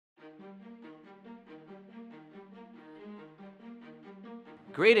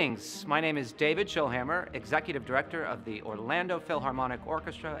Greetings, my name is David Schillhammer, Executive Director of the Orlando Philharmonic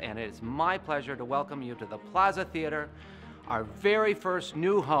Orchestra, and it is my pleasure to welcome you to the Plaza Theater, our very first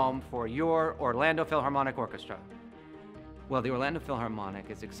new home for your Orlando Philharmonic Orchestra. Well, the Orlando Philharmonic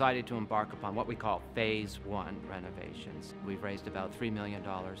is excited to embark upon what we call Phase 1 renovations. We've raised about $3 million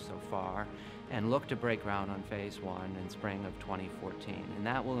so far and look to break ground on Phase 1 in spring of 2014. And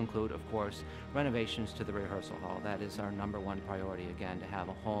that will include, of course, renovations to the rehearsal hall. That is our #1 priority, again, to have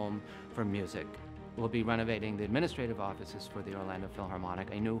a home for music. We'll be renovating the administrative offices for the Orlando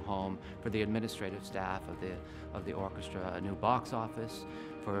Philharmonic, a new home for the administrative staff of the orchestra, a new box office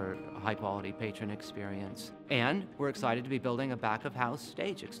for a high-quality patron experience. And we're excited to be building a back-of-house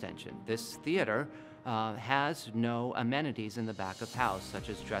stage extension. This theater has no amenities in the back of house, such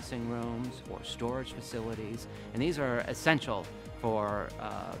as dressing rooms or storage facilities, and these are essential for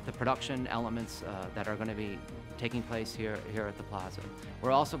the production elements that are going to be taking place here at the Plaza.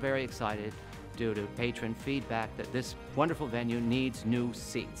 We're also very excited due to patron feedback that this wonderful venue needs new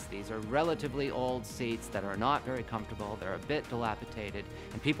seats. These are relatively old seats that are not very comfortable, they're a bit dilapidated,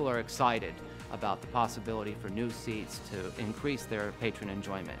 and people are excited about the possibility for new seats to increase their patron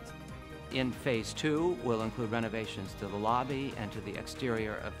enjoyment. In Phase 2, we'll include renovations to the lobby and to the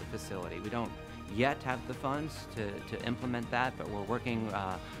exterior of the facility. We don't yet have the funds to implement that, but we're working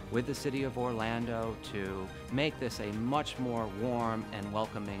with the City of Orlando to make this a much more warm and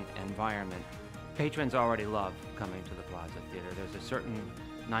welcoming environment. Patrons already love coming to the Plaza Theater. There's a certain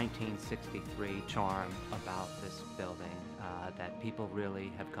 1963 charm about this building that people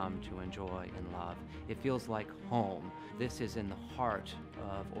really have come to enjoy and love. It feels like home. This is in the heart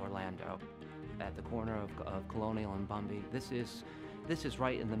of Orlando, at the corner of Colonial and Bumby. This is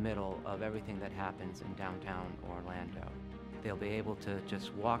right in the middle of everything that happens in downtown Orlando. They'll be able to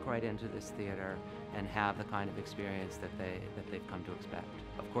just walk right into this theater and have the kind of experience that they've come to expect.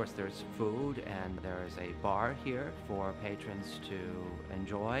 Of course, there's food and there is a bar here for patrons to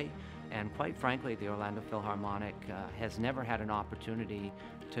enjoy. And quite frankly, the Orlando Philharmonic has never had an opportunity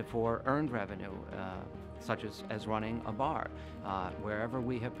for earned revenue, such as running a bar. Wherever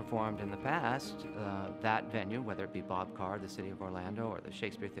we have performed in the past, that venue, whether it be Bob Carr, the City of Orlando, or the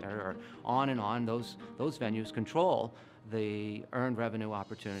Shakespeare Theater, or on and on, those venues control the earned revenue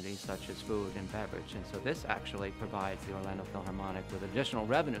opportunities such as food and beverage. And so this actually provides the Orlando Philharmonic with additional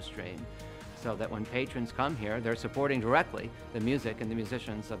revenue stream, so that when patrons come here, they're supporting directly the music and the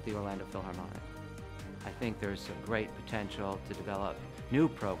musicians of the Orlando Philharmonic. I think there's a great potential to develop new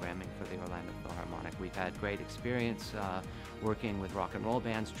programming for the Orlando Philharmonic. We've had great experience working with rock and roll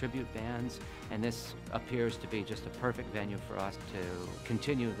bands, tribute bands, and this appears to be just a perfect venue for us to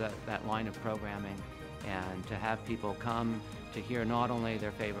continue that line of programming and to have people come to hear not only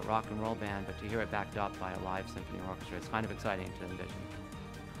their favorite rock and roll band, but to hear it backed up by a live symphony orchestra. It's kind of exciting to envision.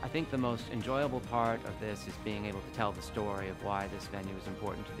 I think the most enjoyable part of this is being able to tell the story of why this venue is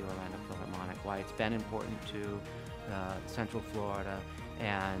important to the Orlando Philharmonic, why it's been important to Central Florida,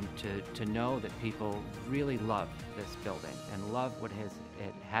 and to know that people really love this building and love what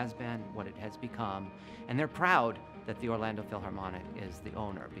it has been, what it has become, and they're proud that the Orlando Philharmonic is the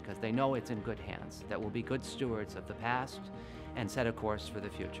owner, because they know it's in good hands, that we'll be good stewards of the past and set a course for the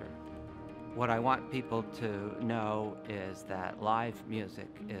future. What I want people to know is that live music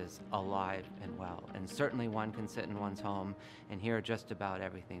is alive and well, and certainly one can sit in one's home and hear just about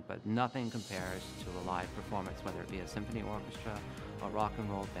everything, but nothing compares to a live performance, whether it be a symphony orchestra or rock and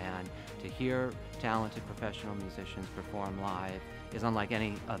roll band. To hear talented professional musicians perform live is unlike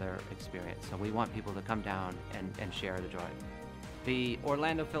any other experience, so we want people to come down and share the joy. The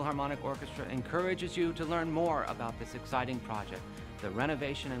Orlando Philharmonic Orchestra encourages you to learn more about this exciting project, the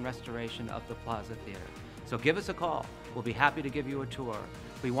renovation and restoration of the Plaza Theater. So give us a call. We'll be happy to give you a tour.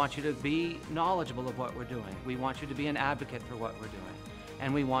 We want you to be knowledgeable of what we're doing. We want you to be an advocate for what we're doing.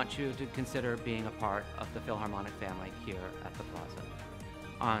 And we want you to consider being a part of the Philharmonic family here at the Plaza.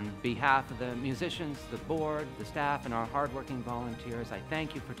 On behalf of the musicians, the board, the staff, and our hardworking volunteers, I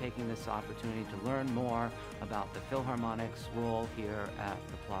thank you for taking this opportunity to learn more about the Philharmonic's role here at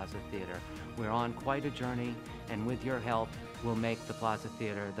the Plaza Theater. We're on quite a journey, and with your help, we'll make the Plaza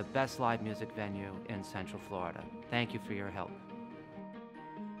Theater the best live music venue in Central Florida. Thank you for your help.